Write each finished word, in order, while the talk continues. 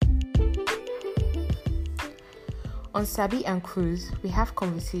On Sabi and Cruz, we have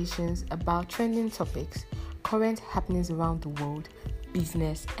conversations about trending topics, current happenings around the world,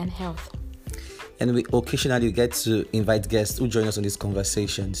 business, and health. And we occasionally get to invite guests who join us on these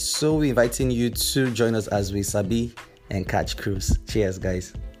conversations. So we're inviting you to join us as we Sabi and catch Cruz. Cheers,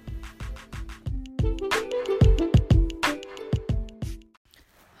 guys.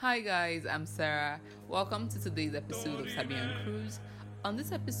 Hi guys, I'm Sarah. Welcome to today's episode of Sabi and Cruz. On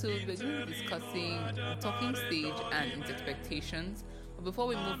this episode, we're going to be discussing the talking stage and its expectations. But before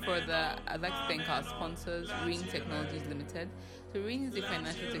we move further, I'd like to thank our sponsors, Ring Technologies Limited. So Ring is a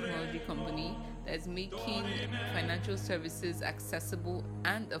financial technology company that is making financial services accessible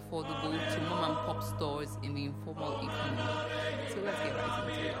and affordable to mom and pop stores in the informal economy. So let's get right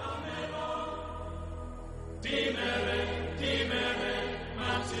into it.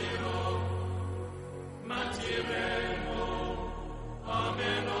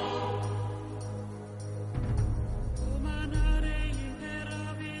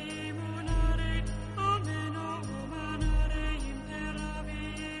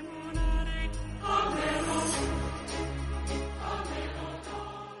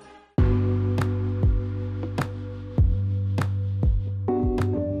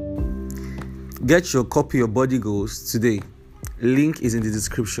 Get your copy of Body Goals today. Link is in the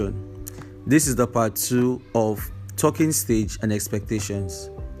description. This is the part 2 of Talking Stage and Expectations.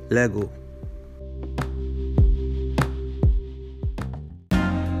 Lego.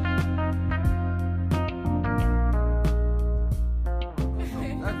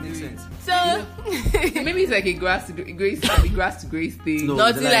 That makes sense. So Maybe it's like a grass to grace thing. No,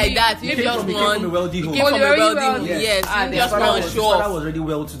 nothing like that. He Maybe came just from one. a wealthy home. Came from a wealthy home. Yes. Yes, And just their one His show father off. was already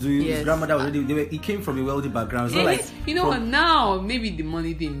well to do. Yes. His grandmother was already. He came from a wealthy background. It's not like You know what? Now maybe the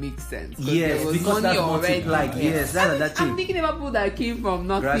money didn't make sense. yes, there was because money that's already. multiplied. Yes, that's that I'm thing. thinking about people that came from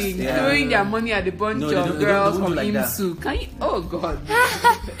nothing, Grass, yeah. throwing their money at a bunch No, they of don't- they girls don't do from like that. IMSU. Can you? Oh God!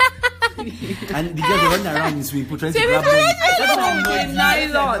 And the girls were running around in swimming pool trying to Swimming grab pool, money. Someone with a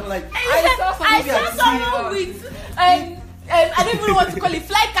nylon. Like, I saw someone with I don't even want to call it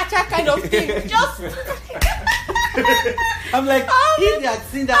fly catcher kind of thing. Just I'm like, if they had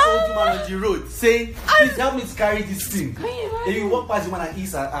seen that old woman on the road saying, please help me to carry this thing. If you walk past the one and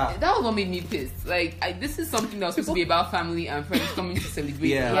eats her That was what made me pissed. Like, this is something that was supposed to be about family and friends coming to celebrate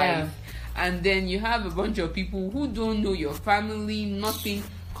Yeah. life. And then you have a bunch of people who don't know your family, nothing,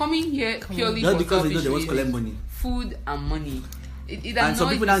 coming here purely not for because they know selfish they want to collect reasons. money. Food and money. It And some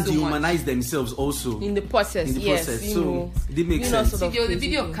annoys people me now so much. dehumanize themselves also in the process. yes, you so know. it makes You know, sense. sort of There was a crazy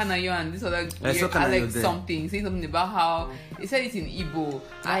video of things. Kanayo and this other I saw weird Kanayo Alex there. saying something about how he said it in Igbo.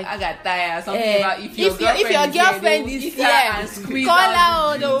 Like, I got tired. Something about if your girlfriend girlfriend is is here, here and squeeze call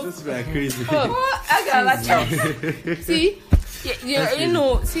out her out. This is very crazy. I got like See, you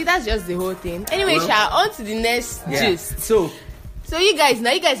know, see, that's just the whole thing. Anyway, on to the next gist. So you guys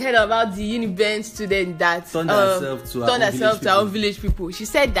heard about the Uniben student that Turned herself to our own village people. She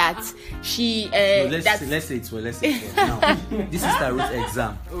said that she let's say it's well. Now, this sister wrote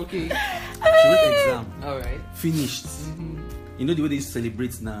exam. Okay. She wrote exam. All right. Finished. You know the way they used to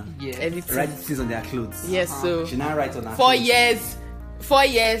celebrate now? Yeah. everything. Write things on their clothes. Yes, so She now writes on her 4 clothes. years, 4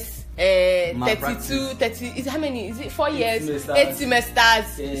 years. 32, Malpractice. 30. Is how many? Is it 4 years? semesters. 8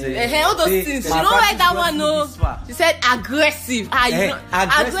 semesters. Yeah. All those Say, things. She don't write that one, no. this far. She said aggressive.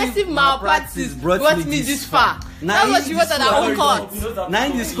 Aggressive malpractice brought me this far. That's what she wrote on her own court.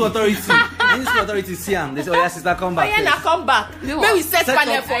 Nine the school authority see am. They say, oh yeah, sister, come But back. yeah, now come back. You know Maybe we what? set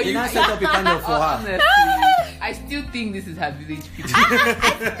panel for They you. now set up a panel for her. Honestly, I still think this is her village people.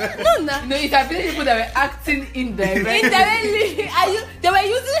 No. You know, it's her village people that were acting indirectly. Indirectly, they were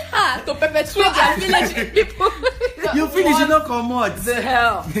using her to perpetuate their village people. You finish, you don't come out. The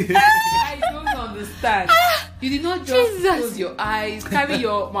hell? I don't understand. You did not just Jesus. close your eyes, carry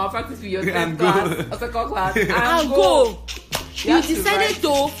your malpractice with your And third go. class or second class, And go. You have to decided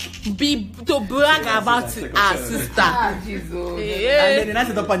to brag about our sister. Ah, Jesus. And Yeah. then they now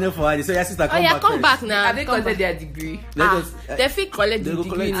set up panel for her. They say, yeah, sister, Oh come yeah, back. come first. back now. Have they Come collected back. their degree? Let us, They fit collect they the go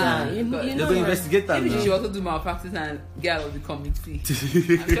degree collect now. it. You They know go right. investigate her Maybe she now. should also do malpractice and get out of the committee.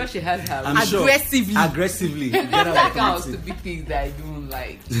 I'm sure she has her. I'm sure. Aggressively. Get out of That the kind of committee. stupid things that I don't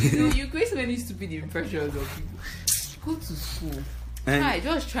like. You know, you create so many stupid impressions of people. Go to school. And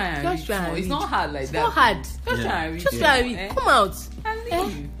Just try and Just read. try and more. It's read. not hard like It's that. not hard. Just try and read. Just try and read. Come out. And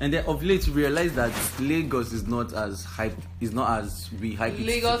leave. And then of late, we realize that Lagos is not as hype. Is not as we hype it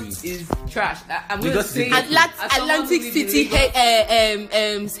Lagos to be. is trash. I'm going to Lagos say is it. As someone Atlantic who lives in City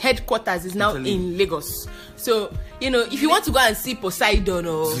Lagos, headquarters is now Totally. in Lagos. So, you know, if you want to go and see Poseidon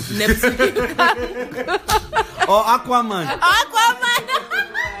or Neptune, you can Or Aquaman. Aquaman.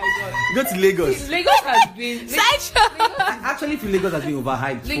 Go to Lagos. Lagos has been. Actually, feel Lagos has been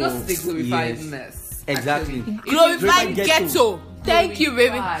overhyped. Lagos for is a glorified years. mess. Exactly. Glorified ghetto. Thank you,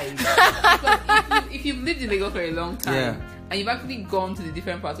 baby. Because if you've lived in Lagos for a long time and you've actually gone to the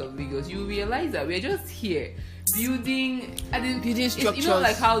different parts of Lagos, you realize that we're just here building structures. You know,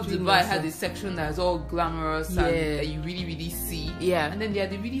 like how Dubai had this section that's all glamorous and that you really, really see. Yeah. And then there are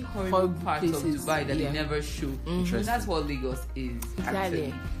the really horrible parts of Dubai that they never show. Interesting. That's what Lagos is.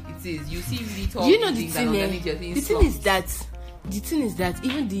 Exactly. It is. You see really tall Do you know the buildings thing? and underneath your things The slums. thing is that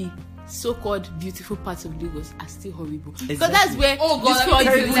even the so-called beautiful parts of Lagos are still horrible. Exactly. Because that's where this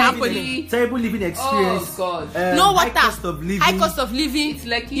horrible is happening. Terrible living experience. Oh God. No water. High cost of living. It's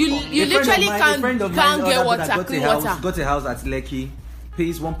like you literally can't get water, clean water. Got a house at Lekki,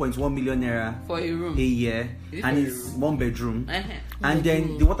 pays 1.1 million naira for a room a year, and it's 1 bedroom. And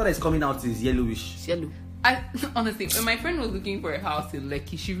then the water that is coming out is yellowish. It's yellow. Honestly, when my friend was looking for a house in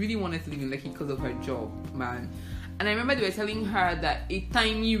Lekki, she really wanted to live in Lekki because of her job, man. And I remember they were telling her that a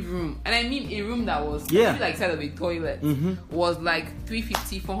tiny room, and I mean a room that was maybe like side of a toilet, was like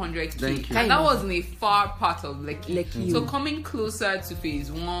 350, 400k. And that was in a far part of Lekki. So coming closer to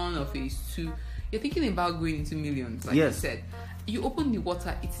phase 1 or phase 2, you're thinking about going into millions, like you said. You open the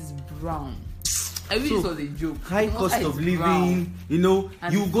water, it is brown. I wish it was a joke. High cost of living, brown. You know,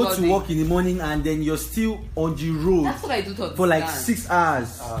 and you go to work in the morning and then you're still on the road. That's what I do to for like 6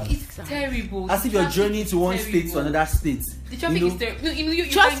 hours. It's terrible. As if you're journeying to one state to another state. The traffic is terrible. You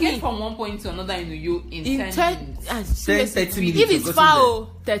can get from one point to another in 10 minutes. 30 minutes. If it's far,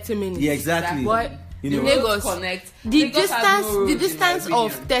 30 minutes. Yeah, exactly. But you know, Lagos connect. The distance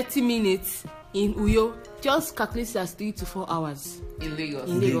of 30 minutes in Uyo just calculates as 3 to 4 hours. In Lagos.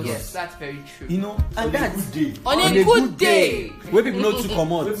 Yes, that's very true. You know, and that's on a good day. Where people know to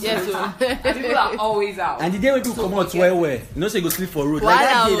come out. Yes, and people are always out. And the day when people come out, where? You know, so you go sleep for road. Like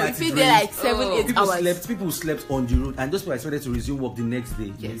that day that is like 7-8 hours. People slept on the road, and those people expected to resume work the next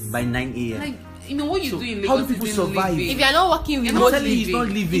day by 9 a.m. Like, you know what you do in Lagos? How do people survive? If you are not working remotely,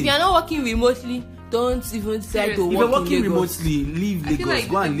 don't even try to work in Lagos. If you're working remotely, leave Lagos. Like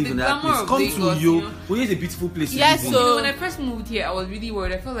go and live in that place. Come to Uyo. Uyo is a beautiful place to live in. So when I first moved here, I was really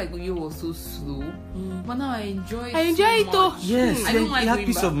worried. I felt like Uyo was so slow. But now I enjoy it. I enjoy it too. Yes, I don't like you have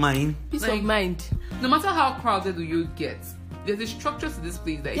peace of mind. Peace of mind. No matter how crowded Uyo gets, there's a structure to this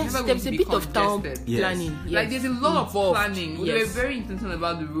place that is never going to be congested. There's a bit of town planning. Yes. Like there's a lot of planning. We were very intentional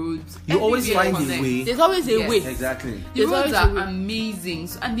about the roads. You always find a way. There's always a way. Exactly. The roads are amazing,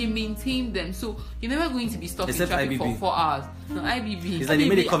 and they maintain them. So you're never going to be stuck in traffic for 4 hours. No, IBB. It's like they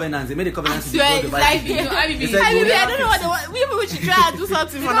made a covenant. They made a covenant. IBB. I don't know what we should try and do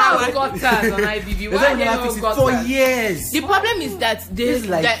something for now. I got that on IBB. Why they got for years? The problem is that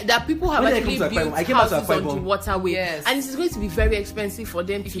that people have actually built houses on the waterway, and it is going to be very expensive for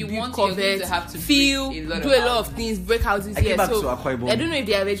them to build covert, do a lot of things, break houses here. So I don't know if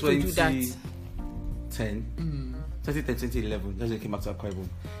they are ready to do that. 2011, that's when I came back to Akwa Ibom.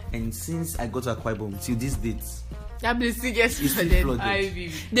 And since I got to Akwa Ibom till this date, that place still gets flooded.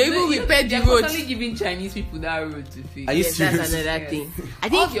 They even repair the road. They're constantly giving Chinese people that road to fix. Are you serious? That's another thing. I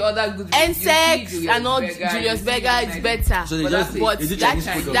think all the other good NSEX and not Julius Berger is better. So but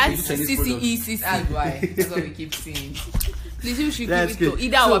that's CCE. That's why. That's what we keep seeing. Please, we should give it to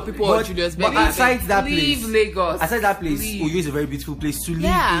either our people or Julius Berger. But aside that place, Lagos. Uyo is a very beautiful place to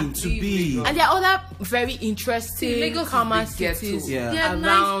live in, to be. And there are other very interesting calmer cities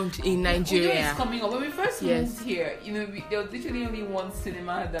around in Nigeria. Uyo is coming up. When we first moved here, there was literally only one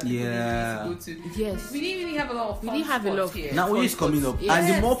cinema that people used to go to. Yes. We didn't really have a lot of fun spots here. Now Uyo is coming up, and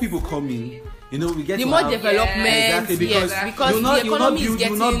the more people come in, we get the more development. Because the economy is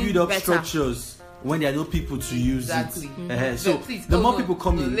getting better. You not build up structures when there are no people to use it. So please, the more people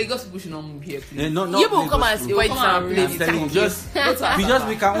come in, Lagos people should not move here, please. You will come and see where it's I'm telling you,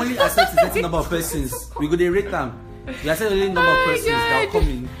 we can only accept a certain number of persons. We go to rate them. We accept a number of persons that are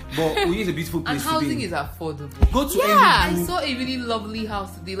coming, but we use a beautiful place and to be. housing is affordable. Go to I saw a really lovely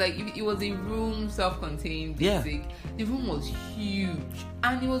house today. Like it was a room, self-contained, basic. The room was huge,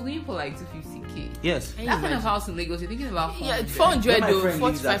 and it was going for like 250k. Yes. That kind of house in Lagos, you're thinking about 400. 400 my friend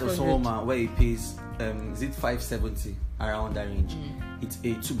lives at 500. Osoma, where he pays, is it 570 around that range? It's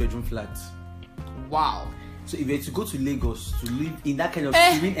a 2-bedroom flat. Wow. So if you were to go to Lagos to live in that kind of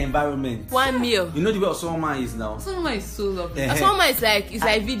serene environment, 1 meal. You know the way Osoma is now. Osoma is so lovely. Osoma is like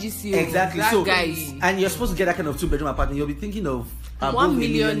VGC. Exactly. So guys, and you're supposed to get that kind of 2-bedroom apartment. You'll be thinking of 1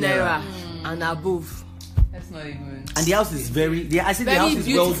 million naira and above. That's not even. And the house is very. I say the house is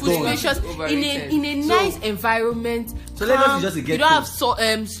beautiful, well done. spacious, in a nice environment. So Lagos is just a ghetto. You don't have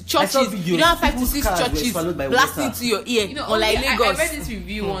churches. You don't have 5 to 6 churches blasting into your ear. Unlike Lagos. I read this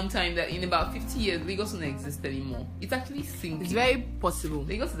review one time that in about 50 years, Lagos won't exist anymore. It's actually sinking. It's very possible.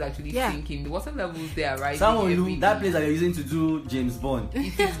 Lagos is actually sinking. The water levels there are rising. That place that you're using to do James Bond.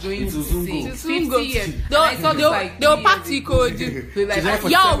 It is going to sink. 50 years. They'll party code. Yo,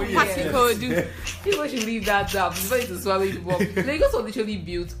 party code. People should leave that down. It's to swallow people. Lagos was literally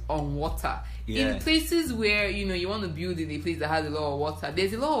built on water. In places where you want to build in a place that has a lot of water,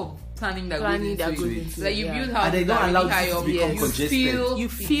 there's a lot of planning that goes into it. Like you build houses and they don't allow it to become congested. You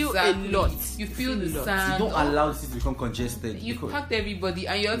feel a lot. You feel the sand. You don't allow it to become congested. You packed everybody,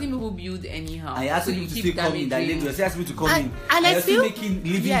 and you're letting people build anyhow. I ask you to still come in. That ask me to come in. And I feel making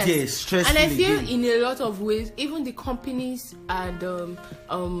living there stressful. And I feel in a lot of ways, even the companies and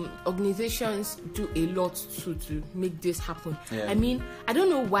organizations do a lot to make this happen. I mean, I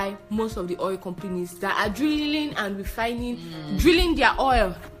don't know why most of the oil companies that are drilling and refining, drilling their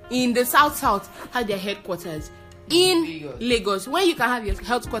oil in the south have their headquarters in Lagos. When you can have your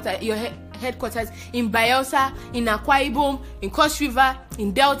headquarters in Bayelsa, in Akwa Ibom, in Cross River,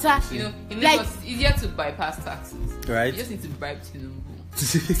 in Delta. In Lagos, it's easier to bypass taxes. Right. You just need to bribe Tinubu.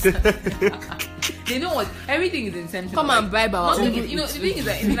 They know what everything is intentional. Come and bribe our own. The thing is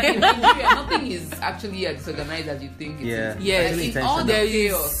that in Nigeria, nothing is actually as disorganized as you think it is. Yes, in all the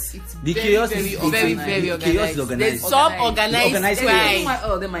chaos, it's the chaos is very organized. Chaos is organized. There's some organized crime.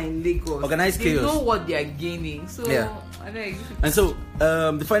 All of them are in Lagos. Organized they chaos. Know what they are gaining. So and so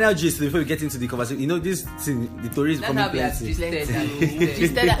the final gist before we get into the conversation, this thing, the story is coming plenty.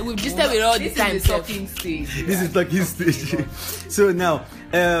 We've gisted with all the time. This is the talking stage. This is talking stage. So now,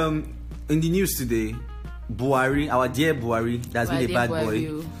 in the news today, Buhari, our dear Buhari, that's been a bad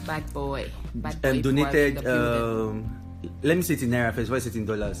boy. Donated. Let me say it in naira first. Why is it in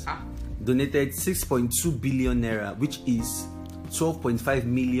dollars? Donated 6.2 billion naira, which is $12.5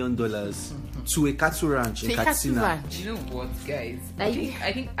 million to a cattle ranch in Katsina. You know what, guys? I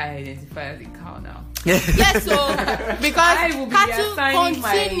think I identify as a cow now. Yes, so because cattle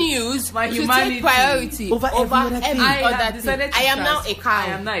continues to take priority over every other thing. I am now a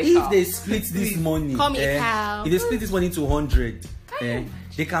cow. If they split this money, call me a cow. If they split this money into 100,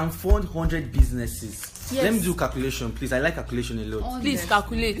 they can fund 100 businesses. Yes. Let me do calculation, please. I like calculation a lot. Please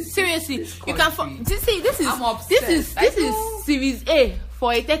calculate. Seriously, you can. This is Series A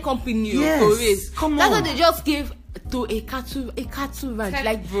for a tech company. Yes, come on. That's what they just gave to a cattle ranch. Tech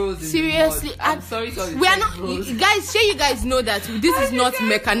like seriously, I'm sorry. We are not, guys. Sure, you guys know that this is not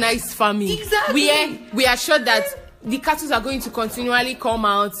mechanized farming. Exactly. We are sure that the cattle are going to continually come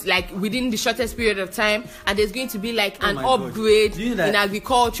out like within the shortest period of time, and there's going to be like an upgrade in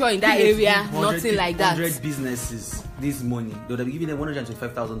agriculture in that area. Nothing like that. 100 businesses this money, they would have given them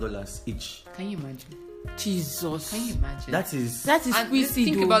 $125,000 each. Can you imagine? Jesus. Can you imagine? That is crazy.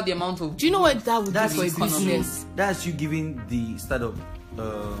 Think about the amount of. Do you know what that would do for a business? That's you giving the startup.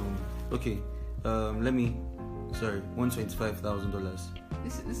 $125,000.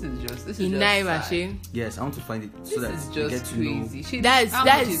 This is just in naira, Shane. Yes, I want to find it so that you get to crazy. know.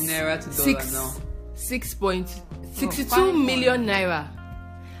 That is naira to dollar now. 6.62 million naira.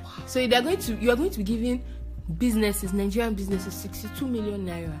 So you are going to be giving Nigerian businesses 62 million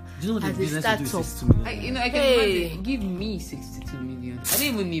naira. Do you know as a startup? I can imagine. Give me 62 million. I don't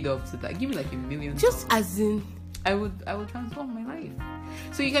even need up to that. Give me like $1 million. Just as in, I would transform my life.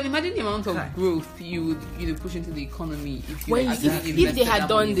 So you can imagine the amount of growth you would push into the economy if they had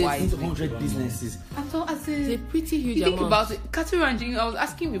done this. 100 businesses. I thought it's a pretty huge amount. Think amount. about it. Cattle ranching. I was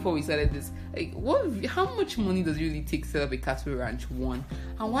asking before we started this. Like, how much money does it really take to set up a cattle ranch? One,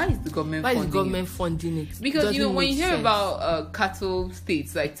 and why is the government funding it? Because when you hear about cattle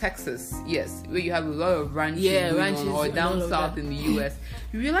states like Texas, yes, where you have a lot of ranches or down south in the US,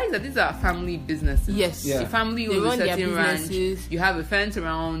 you realize that these are family businesses. Yes, the family owns a certain ranch. You have a fence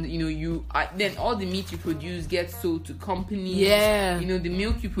around. Then all the meat you produce gets sold to companies. Yeah, the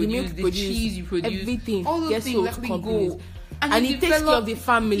milk you produce, the cheese you produce, everything all those things actually go. And it takes care of the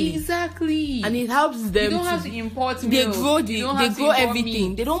family. Exactly. And it helps them. You don't have to import milk. They grow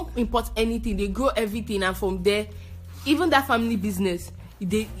everything. They don't import anything. They grow everything, and from there, even that family business,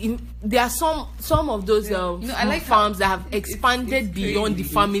 there are some of those farms that have expanded beyond the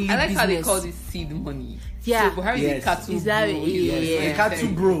family business. I like how they call this seed money. Yeah. So Buhari is a cattle bro. A cattle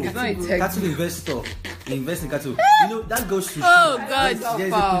bro. It's not a cattle investor. They invest in cattle. That goes to God. There's a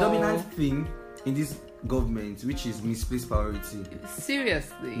predominant thing in this government, which is misplaced priority.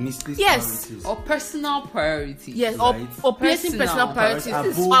 Seriously. Misplaced priorities. Or personal priority. Yes, right. or placing personal priorities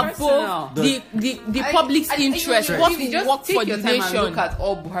above the public's interest. What will work for the nation. Look at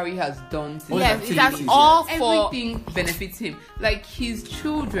all Buhari has done. Yes, it has all for everything benefits him. Like his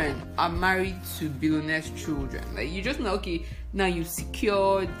children are married to billionaires' children. Like you just know, okay, now you've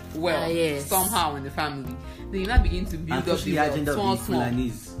secured wealth somehow in the family. Then you now begin to build up the agenda small.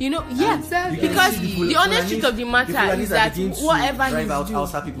 You know, because the honest truth of the matter is that whatever he's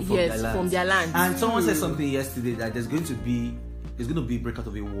doing, from their land. And someone said something yesterday that there's going to be a breakout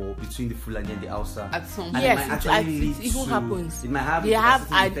of a war between the Fulani and the Hausa. At some point. Yes, it even happens. It might have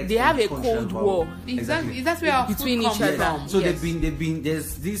they have a cold war. Exactly. That's where our between each other. So they've been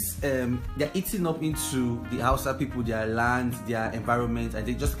there's this they're eating up into the Hausa people, their land, their environment, and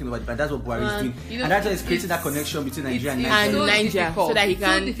they just taking over. But that's what Buhari is doing, and that's why it's creating that connection between Nigeria and Nigeria, so that he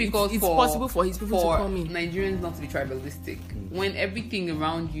can. It's possible for his people to come in. Nigerians not to be tribalistic when everything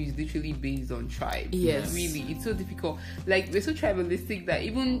around you is literally based on tribe. Yes, really, it's so difficult. Like we're so tribalistic that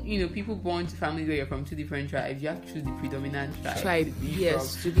even people born to families where you're from two different tribes, you have to choose the predominant tribe.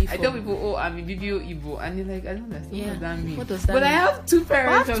 Yes, to be from. I tell people, oh, I'm a Bibio Igbo, and they're like, I don't understand what does that mean. What does that mean? I have two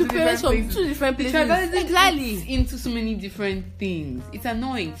parents from two different places. Exactly. Into so many different things. It's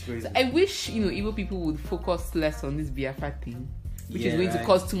annoying. So I wish Igbo people would focus less on this Biafra thing, which is going to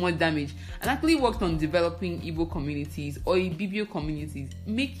cause too much damage, and actually worked on developing Igbo communities or Ibibio communities.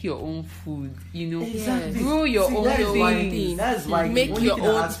 Make your own food, grow your own thing. That's why make your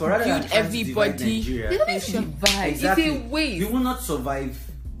own, build everybody. They don't need to divide. Exactly. It's a waste. You will not survive.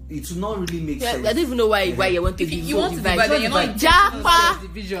 It will not really make sense. I don't even know why you want to divide. You want to divide, then you're not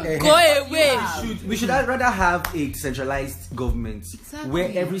Japa, go away. We should rather have a decentralized government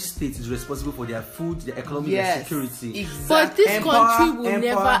where every state is responsible for their food, their economy, their security. Exactly. But this country will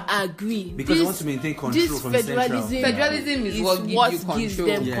never agree because they want to maintain control from the central. Federalism is what gives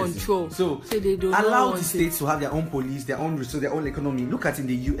them control. So they don't allow the states to have their own police, their own resources, their own economy. Look at in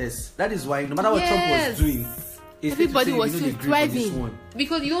the US. That is why no matter what Trump was doing, everybody was still thriving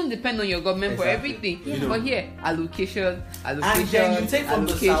because you don't depend on your government for everything. But here, allocation, and then you take from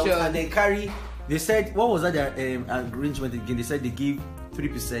the south and then carry. They said, what was that their arrangement again? They said they give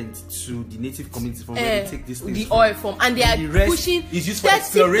 3% to the native community from where they take this thing the oil from, and they are pushing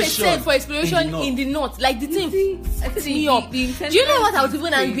 30% for exploration in the north. Like the thing fucked me up. Do you know what I was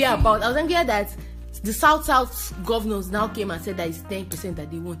even angry about? I was angry that the South governors now came and said that it's 10%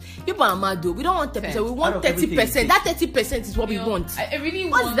 that they want. People are mad though. We don't want 10%. We want 30%. That 30% is what we want. I really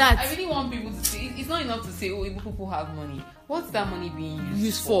want people to say it's not enough to say, oh, people have money. What's that money being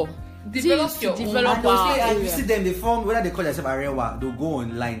used for? Develop your own. And you see them, they form, whether they call themselves Arewa, they'll go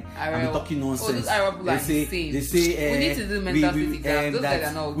online and be talking nonsense. They say we need to do mental physics. Those guys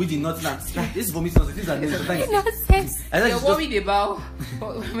are not. We did not. This is for me nonsense. These are nonsense. You're worried about.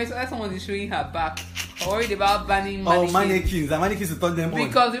 Someone is showing her back. Worried about banning mannequins. The mannequins to turn them on.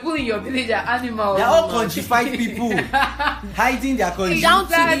 Because people in your village are animals. They are all countrified people hiding their country down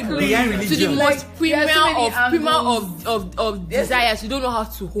to the most premium of desires. You don't know how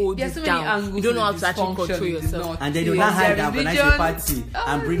to hold it down. You don't know how to actually control yourself. And then they will not hide and organize a party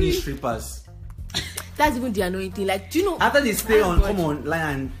and bring in strippers. That's even the annoying thing. Like, do you know? After they stay on come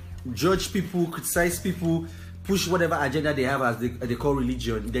online and judge people, criticize people, push whatever agenda they have as they call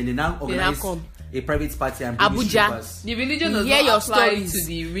religion, then they now organize a private party and Abuja. The religion does not apply to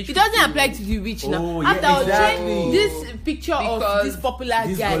the rich. It doesn't apply to the rich now. After this picture of this popular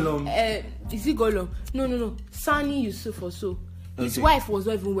guy, is it Golom? No. Sani Yusuf or so. His wife was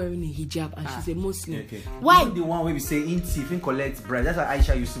not even wearing a hijab and she's a Muslim. Okay. Why? Even the one where we say if he collects bribe. That's what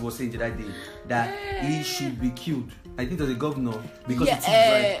Aisha Yusuf was saying that day, that he should be killed. I think it was a governor because it's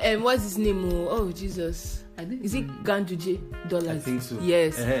bribe. What's his name? Oh Jesus. Is it Ganduje dollars? I think so.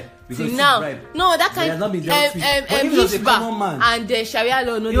 Yes. Because now, no, that kind of Hishba and Sharia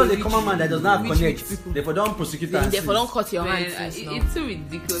law. He was a common man that does not have connect. Therefore, don't prosecute us. Therefore, don't cut your hands. It's so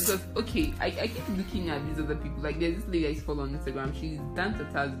ridiculous. Okay, I keep looking at these other people. Like there's this lady I follow on Instagram. She's Dan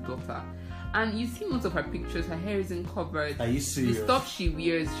Tata's daughter. And you see most of her pictures, her hair isn't covered. Are you serious? The stuff she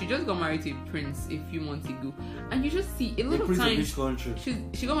wears, she just got married to a prince a few months ago. And you just see a lot of times. Which country?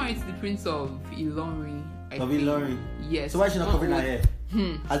 She got married to the prince of Ilorin. Ilorin? Yes. So why is she not covering her hair?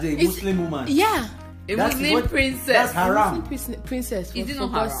 As a Muslim woman? Yeah. A Muslim princess. That's haram. Princess. Is it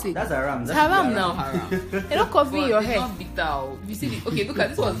not haram? That's haram. It's haram now. You're not covering your hair. It's not bitter. You see, okay, look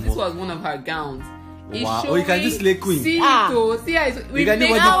at this was one of her gowns. Wow. Or you can just slay queen. See we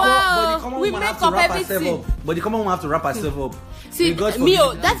make up everything. But the common one have to wrap herself up. See,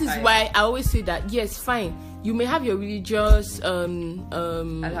 Mio, that is why I always say that yes, fine. you may have your religious, but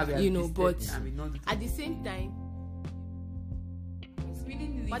at the same time,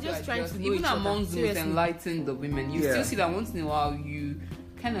 we're just trying to know even among the most enlightened of women, you still see that once in a while you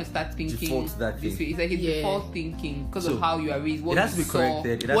kind of start thinking this way. It's like it's default thinking because of how you are raised, what you saw,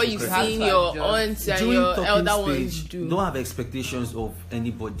 what you've seen your aunts and your elder ones do. Don't have expectations of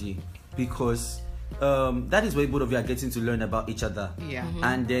anybody, because that is where both of you are getting to learn about each other.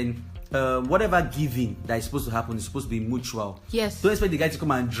 And then whatever giving that is supposed to happen is supposed to be mutual. Yes. Don't expect the guy to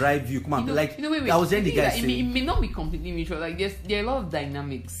come and drive you. Come and wait. I was hearing the guy say it may not be completely mutual. Like there are a lot of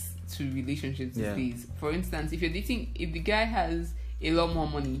dynamics to relationships these days. For instance, if you're dating, if the guy has a lot more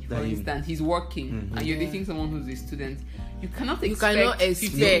money, for instance, he's working, and you're dating someone who's a student, you cannot expect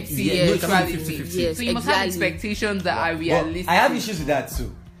 50-50 neutrality. Yes, so you must have expectations that are realistic. I have issues with that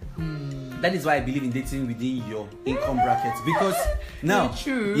too. That is why I believe in dating within your income bracket, because now, but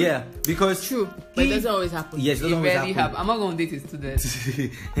it doesn't always happen. Yes, it doesn't always happen. I'm not going to date a student.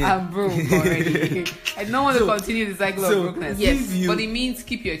 I'm broke already. I don't want to continue the cycle of brokenness. Yes, but it means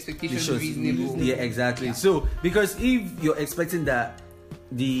keep your expectations reasonable. Yeah, exactly. Yeah. So, because if you're expecting that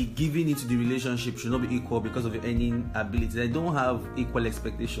the giving into the relationship should not be equal because of your earning ability, I don't have equal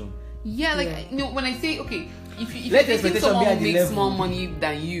expectation. Yeah, when I say, okay, if you're dating someone who makes more money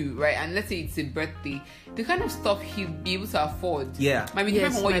than you, right, and let's say it's a birthday, the kind of stuff he'll be able to afford might be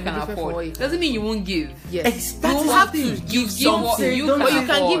different from what you can afford. Doesn't mean you won't give. Yes. You have to give something. You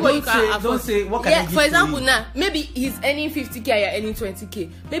can give what you can afford. Don't say, what can I give? For example, now, maybe he's earning 50k, you're earning 20k.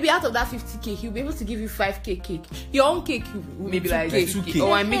 Maybe out of that 50k, he'll be able to give you 5k cake. Your own cake, maybe like 2k.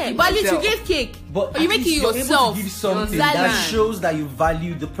 Or I make it but at least myself. you give cake. But you make it yourself. Give something that shows that you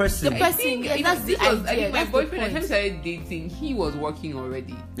value the person. That's the idea. My boyfriend, when I started dating, he was working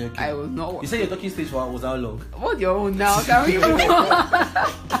already. Okay. I was not working. You said your talking stage was how long? What your own now? Can we move on?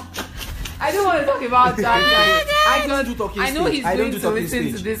 I don't want to talk about that. I know he's going to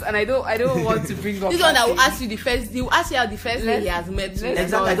listen to this, and I don't want to bring up. This one that will ask you the first. He will ask you how the first day he has met you.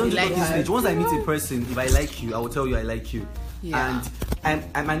 Exactly. I don't do talking stage. Once I meet a person, if I like you, I will tell you I like you. Yeah. And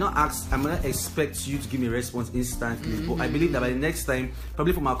I might not expect you to give me a response instantly, but I believe that by the next time,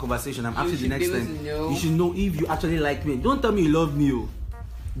 probably from our conversation, after the next time, you should know if you actually like me. Don't tell me you love me.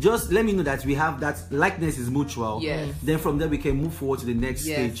 Just let me know that we have that likeness is mutual. Yes. Then from there we can move forward to the next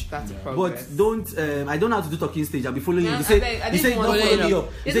stage. That's progress. But don't. I don't know how to do talking stage. I'll be following you. You say you don't follow me up.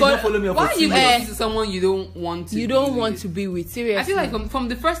 You say don't follow me up. Why are you going to someone you don't want to? You don't want to be with. Seriously. I feel like from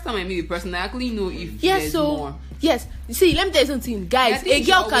the first time I meet a person, I actually know if there's more. Yes. You see, let me tell you something, guys. A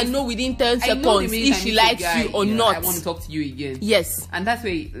girl can know within 10 seconds if she likes you or not. I want to talk to you again. Yes. And that's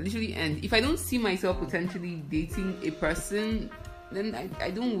where it literally ends. If I don't see myself potentially dating a person, then I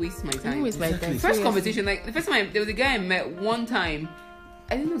don't waste my time. First conversation, like the first time there was a guy I met one time.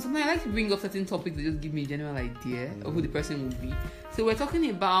 I don't know, sometimes I like to bring up certain topics to just give me a general idea of who the person would be. So we're talking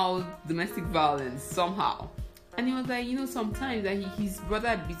about domestic violence somehow. And he was like, sometimes that his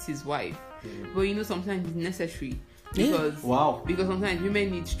brother beats his wife. But sometimes it's necessary. Because sometimes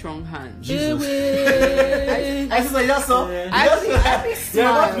women need strong hands. Jesus. I smiled.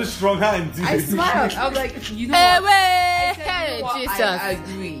 Not with strong hands. I smiled. I was like,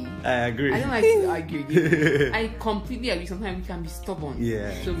 I agree. I don't like to argue. I completely agree. Sometimes we can be stubborn.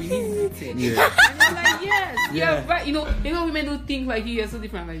 Yeah. So we need to and I'm like, yes, right. Women don't think like you. You're so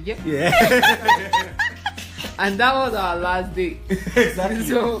different. I'm like, yeah. And that was our last day. Exactly.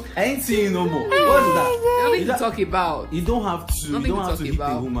 So I ain't seeing you no more. What is that? Nothing to talk about. You don't have to. You don't have to hit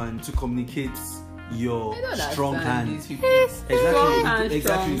a woman to communicate your strong hand.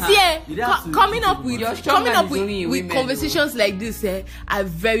 Exactly. Coming up with conversations like this are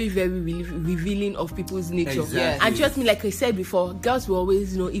very, very revealing of people's nature. Exactly. And trust me, like I said before, girls will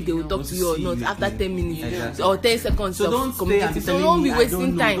always know if they will talk to you or not after 10 minutes or 10 seconds of communicating. So don't be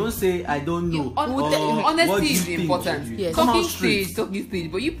wasting time. Don't say I don't know. Honesty is important. Yes. Talking stage,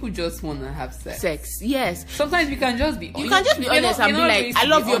 but you put just want to have sex. Yes. Sometimes we can just be. You can just be honest and be like, I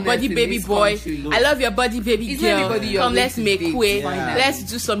love your body, baby boy. I love your body, baby girl. Come, let's make way. Let's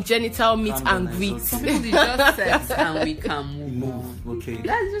do some genital meet and greet. Some people just sex and we can move. Okay.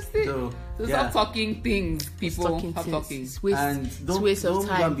 That's just it. So stop talking things, people. Stop talking. And don't be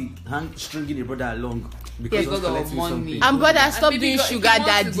stringing your brother along because of money. And brother, stop doing sugar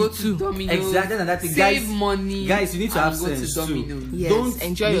daddy too. Exactly, and that's save money. Guys, you need to have sense too. Yes. Don't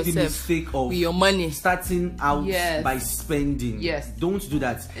enjoy make yourself the mistake of with your money starting out by spending. Yes. Don't do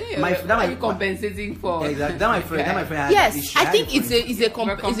that. What are you compensating for? Exactly. That my friend. Yes, I think it's a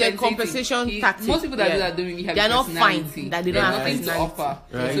compensation tactic. Most people that do that don't really have. They're not fine. That they don't have nothing to offer.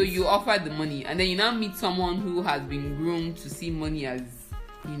 Right. So you offer the money, and then you now meet someone who has been groomed to see money as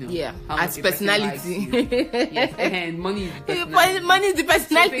as personality. Yes, and money is the personality. Money is the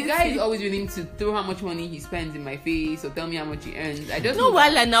personality. So if a guy is always willing to throw how much money he spends in my face or tell me how much he earns, I just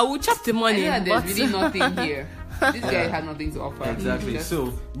now we'll chop the money. There's really nothing here. This guy has nothing to offer. Exactly.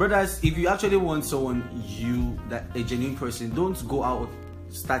 So, brothers, if you actually want someone, a genuine person, don't go out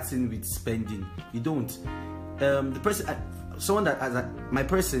starting with spending. You don't. The person, someone that my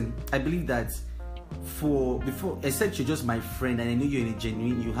person, I believe that before, except you're just my friend and I know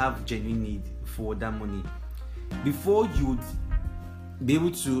you have genuine need for that money. Before you'd be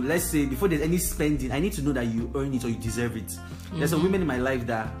able to, let's say, before there's any spending, I need to know that you earn it or you deserve it. There's some women in my life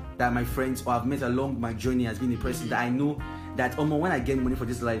that my friends or I've met along my journey has been a person that I know that when I get money for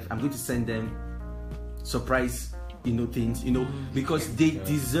this life, I'm going to send them surprise, things, because they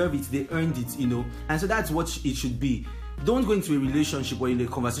deserve it, they earned it, and so that's what it should be. Don't go into a relationship or in a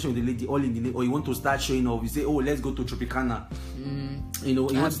conversation with a lady or you want to start showing off. You say, oh, let's go to Tropicana. You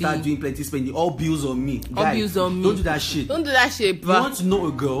want to start doing plenty spending. All bills on me. All bills on me. Don't do that shit. Don't do that shit, bro. You want to know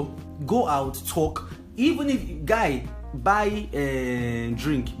a girl, go out, talk. Even if guy buy a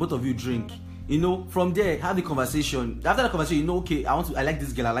drink, both of you drink. From there, have the conversation. After the conversation, okay, I like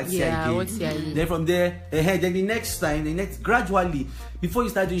this girl, I like to see her again. I want to see her again. Then from there, then the next time, gradually, before you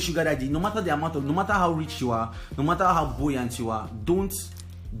start doing sugar daddy, no matter how rich you are, no matter how buoyant you are, don't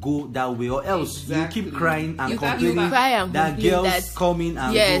go that way, or else you keep crying and complaining that girls come in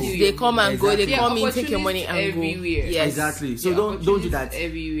and go. Yes, they come and go. They come in, take your money and everywhere. Go. Yes, exactly. So don't do that.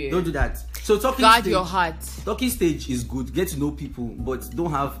 Everywhere. Don't do that. So your heart. Talking stage is good. Get to know people, but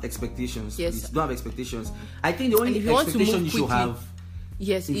don't have expectations. Yes. Don't have expectations. I think the only expectation you should have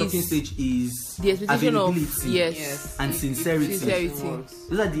in talking stage is the expectation availability of and sincerity.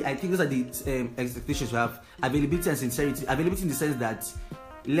 Those are the expectations you have. Availability and sincerity. Availability in the sense that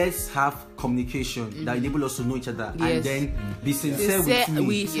let's have communication that enable us to know each other and then be sincere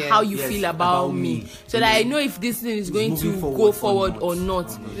with how you feel about me, so that I know if this thing is going to go forward or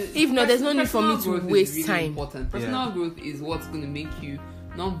not. If not, there's no need for me to waste time. Personal growth is what's going to make you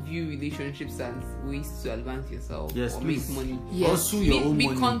not view relationships as ways to advance yourself or make money. Also your own be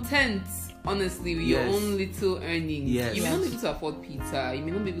money. Content, honestly, with your own little earnings. You may not be able to afford pizza. You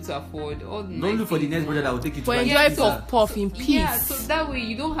may not be able to afford all the Don't look for the next brother that will take you to enjoy puff in peace. Yeah, so that way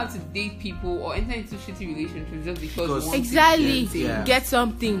you don't have to date people or enter into shitty relationships just because you want to get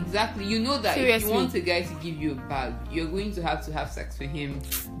something. Exactly. You know that if you want a guy to give you a bag, you're going to have sex for him.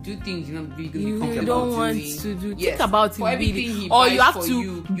 Do things you're not really going to be comfortable don't doing. Want to do. Think about it really. Or you have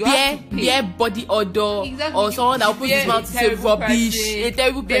to bear body odor or someone that opens his mouth to say rubbish, a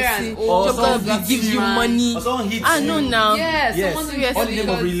terrible person, or someone that gives you money. Or someone hits I know now. Yes. All the name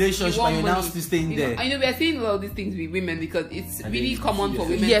of relationship and you're now still staying there. I know we are saying a lot of these things with women because it's really common for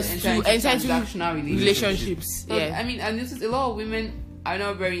women to enter into transactional relationships. So, I mean, I noticed a lot of women are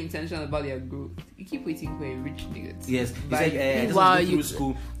not very intentional about their growth. You keep waiting for a rich nigga. Yes, it's like you go through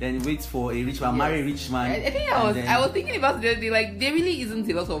school, then wait for a rich man, marry a rich man. I think I was thinking about it the other day, like there really isn't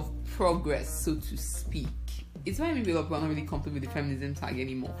a lot of progress, so to speak. It's why maybe a lot of people are not really comfortable with the feminism tag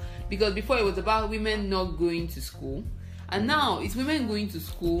anymore. Because before it was about women not going to school. And now it's women going to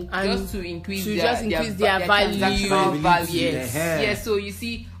school just to increase their value. Yes, so you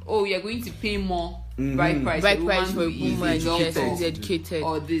see, you're going to pay more. Right price for a woman who's educated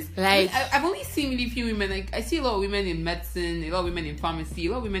or this. Like I've only seen really few women. Like I see a lot of women in medicine, a lot of women in pharmacy, a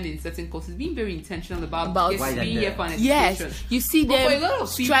lot of women in certain courses being very intentional about being here for an education. Yes, you see them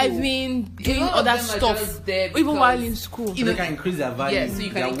striving, doing other stuff, even while in school. So they can increase their value. Yeah, so you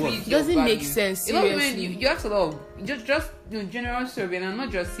can increase your doesn't value. Make sense. A lot of women, you ask a lot of just general survey, and I'm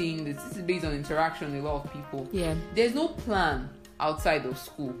not just saying this. This is based on interaction with a lot of people. Yeah, there's no plan outside of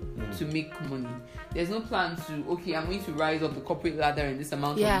school to make money. There's no plan to I'm going to rise up the corporate ladder in this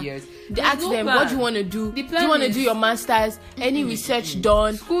amount of years. They ask them, what do you want to do? Do you want to do your masters? Any research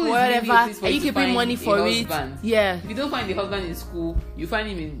done? School whatever. Are you keeping money for it? Yeah. If you don't find the husband in school, you find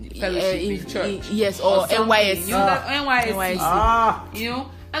him in fellowship in church. Yes, or NYS. NYS.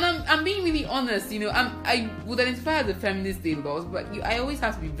 And I'm being really honest, I would identify as a feminist in laws, but I always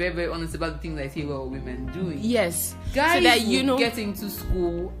have to be very, very honest about the things I see a lot of women doing. Yes. Guys so that get into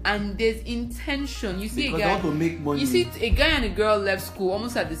school and there's intention. You see because a guy to make money. You see a guy and a girl left school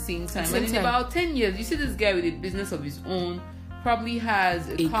almost at the same time. And in about 10 years, you see this guy with a business of his own, probably has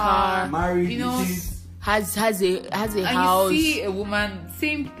a car, married, has a house. And you see a woman,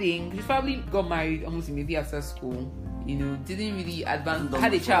 same thing. She probably got married almost immediately after school. Didn't really advance,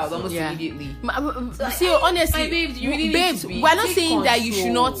 had a child almost immediately. See, honestly, babes, we're not saying that you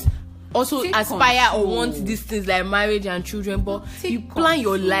should not also aspire or want these things like marriage and children, but you plan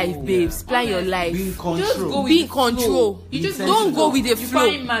your life, babes. Plan your life. Be in control. Just go be in control. You just don't go with the flow.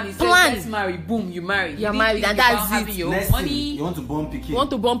 You find man, plan. Let's marry. Boom, you marry. You're married, and that's it. Your money. You want to born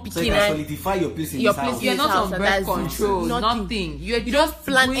pikin. So you can solidify your place in this house. You're not on birth control. Nothing. You don't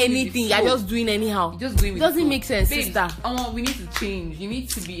plan anything. You're just doing anyhow. Just doing. It doesn't make sense, sister. We need to change. You need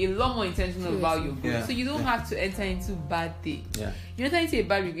to be a lot more intentional about your goals. So you don't have to enter into bad things. Yeah. You enter into a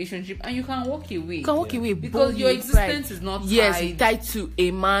bad relationship and you can walk away. You can walk away because your existence is not tied to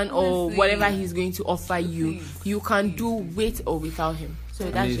a man or whatever he's going to offer you. You can do with or without him. So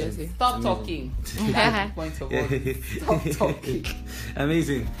that's just it. Stop talking. That's the point of all. Stop talking.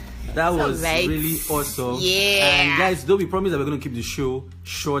 Amazing. That was really awesome. Yeah. And guys, though we promise that we're going to keep the show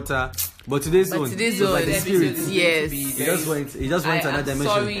shorter, but today's one, like the spirit. Yes. He just went another dimension.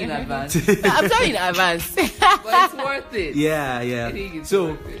 Sorry in advance. I'm sorry in advance. But it's worth it. Yeah.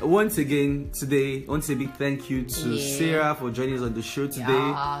 So once again today, I want to say a big thank you to Sarah for joining us on the show today.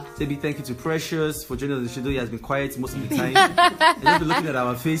 Yeah. Say a big thank you to Precious for joining us on the show. Though he has been quiet most of the time. He's just been looking at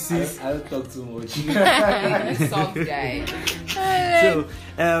our faces. I don't talk too much. Soft guy. So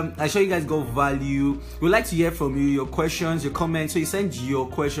I'm sure you guys got value. We'd like to hear from you, your questions, your comments. So you send your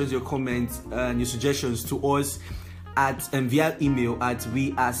questions, your comments, and your suggestions to us at via email at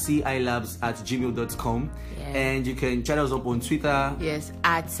wearecilabs@gmail.com. And you can chat us up on Twitter. Yes,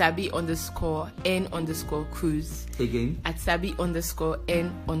 at Sabi_N_Cruise. Again, at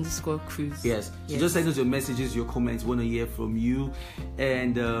Sabi_N_Cruise. Yes. So just send us your messages, your comments. We want to hear from you.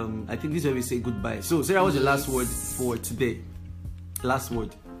 And I think this is where we say goodbye. So Sarah, what's the last word for today? Last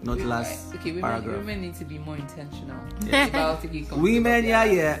word, not last paragraph. Women need to be more intentional about taking control. Women,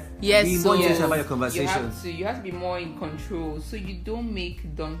 Yes. Be more intentional about your conversations. You have to be more in control, so you don't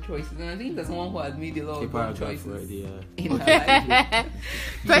make dumb choices. And I think there's someone who has made a lot of dumb choices in her life.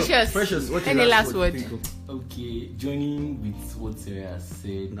 Precious. What's any your last word? Okay, joining with what Sarah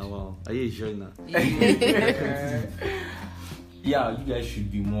said. Now, wow. Are you a joiner? Yeah, you guys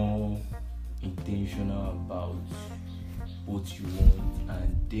should be more intentional about what you want,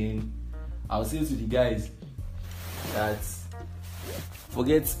 and then I'll say to the guys that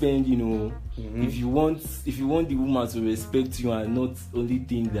forget spend. If you want the woman to respect you and not only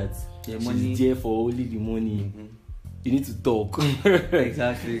think that she's there for only the money, you need to talk.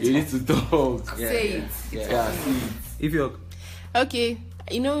 Exactly. You need to talk. Say it. Yeah, say it. If you're okay,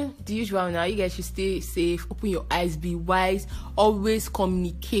 the usual now. You guys should stay safe, open your eyes, be wise, always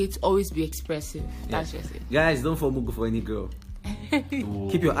communicate, always be expressive. That's just it. Guys, don't fall mugu for any girl.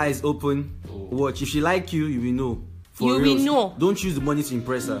 Keep your eyes open. Watch. If she like you, you will know. You will know. Don't use the money to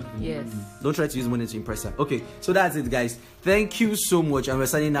impress her. Yes. Don't try to use money to impress her. Okay, so that's it, guys. Thank you so much, and we're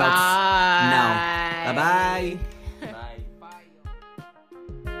signing out now. Bye-bye.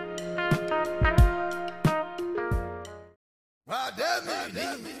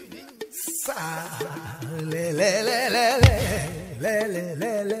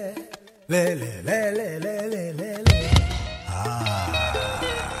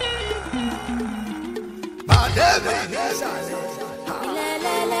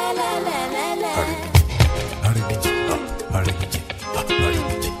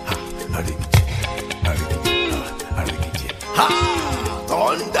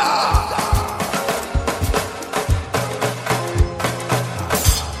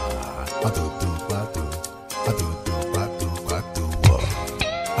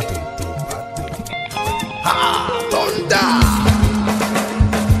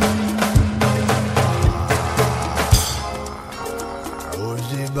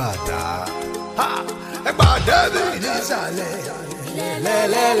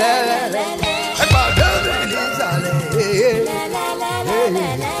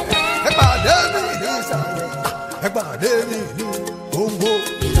 Everybody